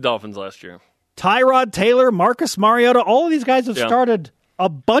great with the Dolphins last year. Tyrod Taylor, Marcus Mariota, all of these guys have started a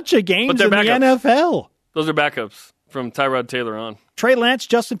bunch of games in the NFL. Those are backups from Tyrod Taylor on. Trey Lance,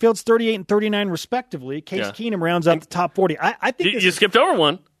 Justin Fields, 38 and 39 respectively. Case Keenum rounds out the top 40. I think you skipped over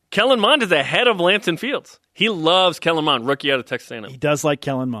one. Kellen Mond is ahead of Lance and Fields. He loves Kellen Mond, rookie out of Texas A&M. He does like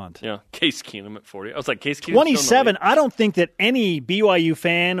Kellen Mond. Yeah, Case Keenum at 40. I was like, Case Keenum 27. I don't think that any BYU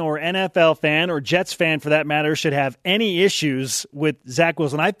fan or NFL fan or Jets fan, for that matter, should have any issues with Zach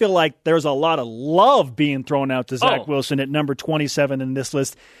Wilson. I feel like there's a lot of love being thrown out to Zach Wilson at number 27 in this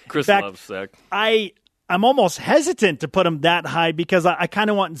list. Chris loves Zach. I'm almost hesitant to put him that high because I kind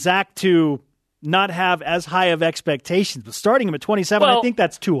of want Zach to not have as high of expectations. But starting him at 27, I think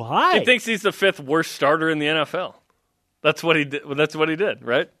that's too high. He thinks he's the 5th worst starter in the NFL. That's what he did. That's what he did,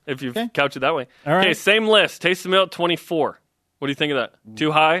 right? If you couch it that way. All right. Okay, same list. Taysom Hill at 24. What do you think of that?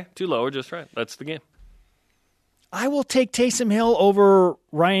 Too high, too low, or just right? That's the game. I will take Taysom Hill over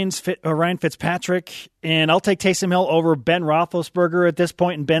Ryan Fitzpatrick, and I'll take Taysom Hill over Ben Roethlisberger at this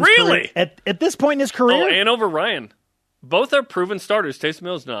point in Ben's career. At this point in his career? Oh, and over Ryan. Both are proven starters. Taysom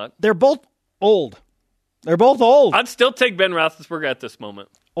Hill's not. They're both old. I'd still take Ben Roethlisberger at this moment.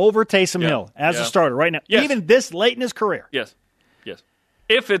 Over Taysom Hill as a starter right now. Yes. Even this late in his career. Yes.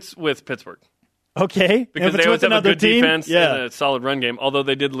 If it's with Pittsburgh. Okay. Because they always have a good defense and a solid run game, although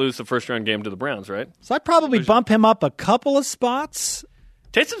they did lose the first-round game to the Browns, right? So I'd probably bump him up a couple of spots.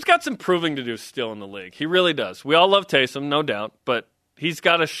 Taysom's got some proving to do still in the league. He really does. We all love Taysom, no doubt, but he's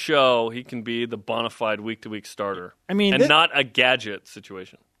got to show he can be the bona fide week-to-week starter. and not a gadget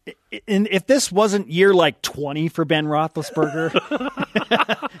situation. And if this wasn't year 20 for Ben Roethlisberger,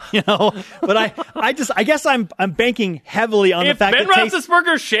 but I guess I'm banking heavily on the fact that Ben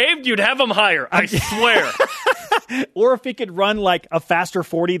Roethlisberger shaved, you'd have him higher. I swear. Or if he could run a faster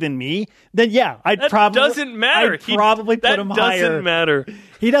 40 than me, then I'd probably doesn't matter. I'd probably put him higher. That doesn't matter.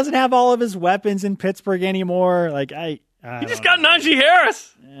 He doesn't have all of his weapons in Pittsburgh anymore. He just got Najee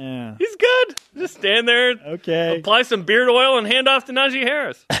Harris. Yeah. He's good. Just stand there. Okay. Apply some beard oil and hand off to Najee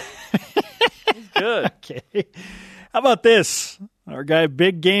Harris. He's good. Okay. How about this? Our guy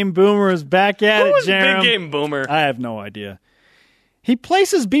Big Game Boomer is back at it, Jerem. Big Game Boomer? I have no idea. He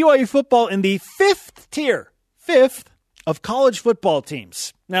places BYU football in the fifth of college football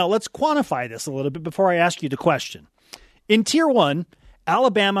teams. Now, let's quantify this a little bit before I ask you the question. In Tier 1,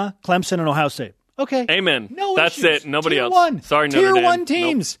 Alabama, Clemson, and Ohio State. Okay. Amen. No That's issues. it. Nobody Tier else. 1. Sorry, Notre Tier Dame. 1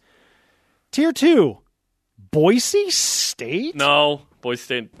 teams. Nope. Tier 2, Boise State? No. Boise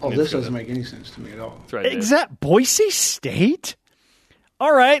State. Oh, this doesn't make any sense to me at all. That's right. Dave. Exact. Boise State?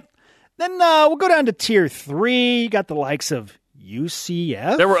 All right. Then we'll go down to Tier 3. You got the likes of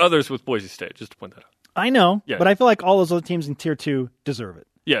UCF. There were others with Boise State, just to point that out. I know, Yeah. but I feel like all those other teams in Tier 2 deserve it.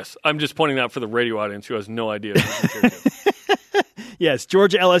 Yes, I'm just pointing that out for the radio audience who has no idea. who's in Tier 2. Yes,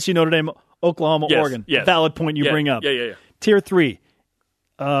 Georgia, LSU, Notre Dame, Oklahoma, Yes, Oregon. yes. Valid point you bring up. Yeah. Tier 3,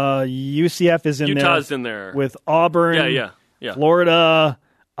 UCF is in there. Utah's in there. With Auburn, Yeah. Florida,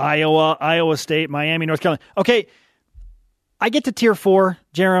 Iowa State, Miami, North Carolina. Okay, I get to Tier 4,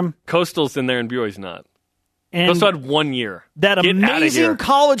 Jerem. Coastal's in there and BYU's not. And Coastal had 1 year. that Get outta amazing here.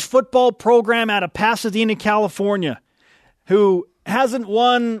 college football program out of Pasadena, California, who hasn't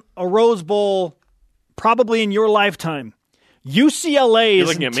won a Rose Bowl probably in your lifetime. UCLA is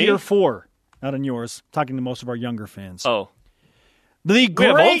looking in at me? Tier 4. Not in yours. Talking to most of our younger fans. Oh. The We have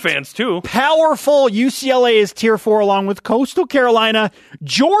old great, fans, too. powerful UCLA is Tier 4 along with Coastal Carolina,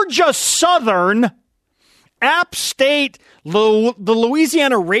 Georgia Southern, App State, the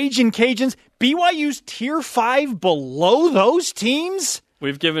Louisiana Ragin' Cajuns. BYU's Tier 5 below those teams?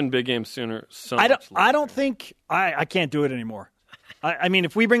 We've given big game sooner. So I much don't think I can't do it anymore. I mean,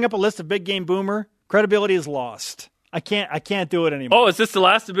 if we bring up a list of big game boomer, credibility is lost. I can't do it anymore. Oh, is this the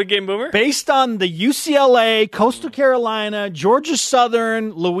last of Big Game Boomer? Based on the UCLA, Coastal Carolina, Georgia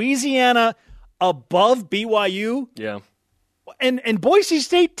Southern, Louisiana above BYU, Yeah. and Boise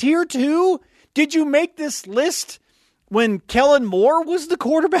State Tier 2. Did you make this list when Kellen Moore was the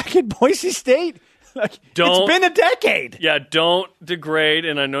quarterback at Boise State? Like, it's been a decade. Yeah, don't degrade,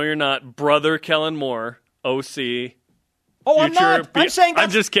 and I know you're not, brother Kellen Moore, OC. Oh, I'm not. I'm saying I'm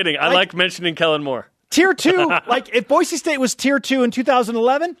that's just kidding. I like mentioning Kellen Moore. Tier 2. Like, if Boise State was Tier 2 in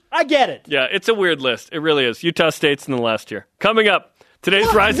 2011, I get it. Yeah, it's a weird list. It really is. Utah State's in the last year. Coming up,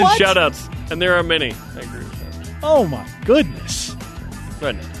 today's Rise and What? Shoutouts, and there are many. I agree with that. Oh, my goodness.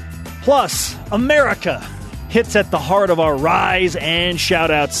 Right now. Plus, America hits at the heart of our Rise and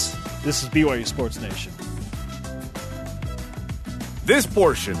Shoutouts. This is BYU Sports Nation. This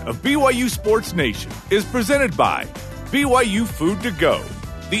portion of BYU Sports Nation is presented by BYU Food to Go,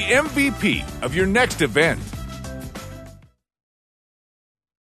 the MVP of your next event.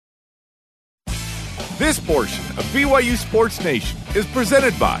 This portion of BYU Sports Nation is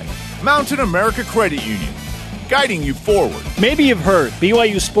presented by Mountain America Credit Union, guiding you forward. Maybe you've heard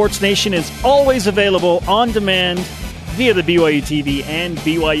BYU Sports Nation is always available on demand via the BYU TV and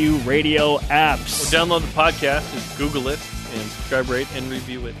BYU radio apps. Or download the podcast, just Google it, and subscribe, rate, and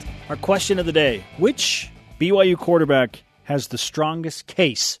review it. Our question of the day: which BYU quarterback has the strongest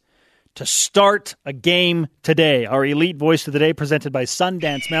case to start a game today? Our elite voice of the day, presented by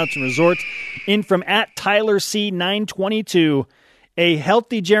Sundance Mountain Resort, in from @TylerC922. A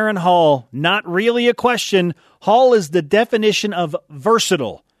healthy Jaron Hall, not really a question. Hall is the definition of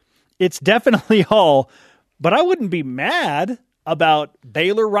versatile. It's definitely Hall, but I wouldn't be mad about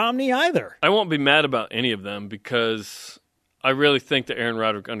Baylor Romney either. I won't be mad about any of them because I really think that Aaron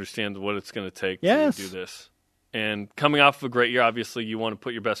Roderick understands what it's going to take Yes. to do this. And coming off of a great year, obviously, you want to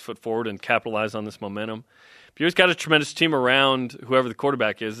put your best foot forward and capitalize on this momentum. BYU's got a tremendous team around whoever the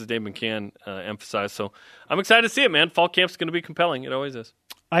quarterback is, as Dave McCann emphasized. So I'm excited to see it, man. Fall camp's going to be compelling. It always is.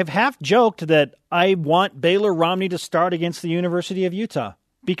 I've half joked that I want Baylor Romney to start against the University of Utah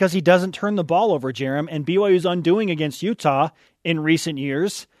because he doesn't turn the ball over, Jerem, and BYU's undoing against Utah in recent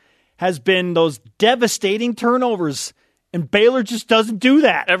years has been those devastating turnovers, and Baylor just doesn't do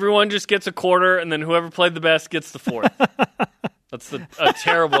that. Everyone just gets a quarter, and then whoever played the best gets the fourth. That's a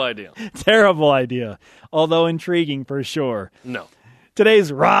terrible idea. Terrible idea, although intriguing for sure. No. Today's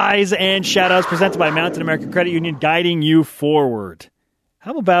Rise and Shoutouts presented by Mountain America Credit Union, guiding you forward.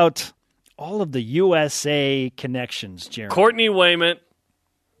 How about all of the USA connections, Jeremy? Courtney Wayment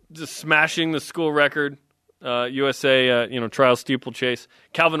just smashing the school record. USA, trial steeplechase.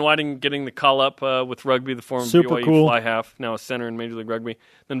 Calvin Whiting getting the call up with rugby, the former Super BYU cool. fly half, now a center in Major League Rugby.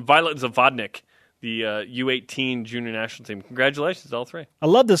 Then Violet Zavodnik, the U18 junior national team. Congratulations, all three. I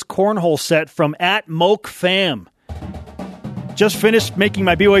love this cornhole set from @MokeFam. Just finished making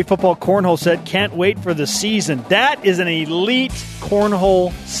my BYU football cornhole set. Can't wait for the season. That is an elite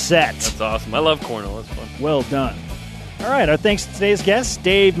cornhole set. That's awesome. I love cornhole. That's fun. Well done. All right, our thanks to today's guests,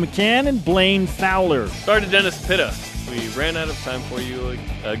 Dave McCann and Blaine Fowler. Sorry to Dennis Pitta. We ran out of time for you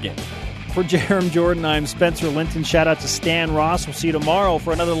again. For Jerem Jordan, I'm Spencer Linton. Shout out to Stan Ross. We'll see you tomorrow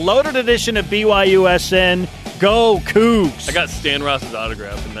for another loaded edition of BYUSN. Go Cougs! I got Stan Ross's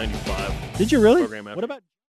autograph in '95. Did you really? Program after. What about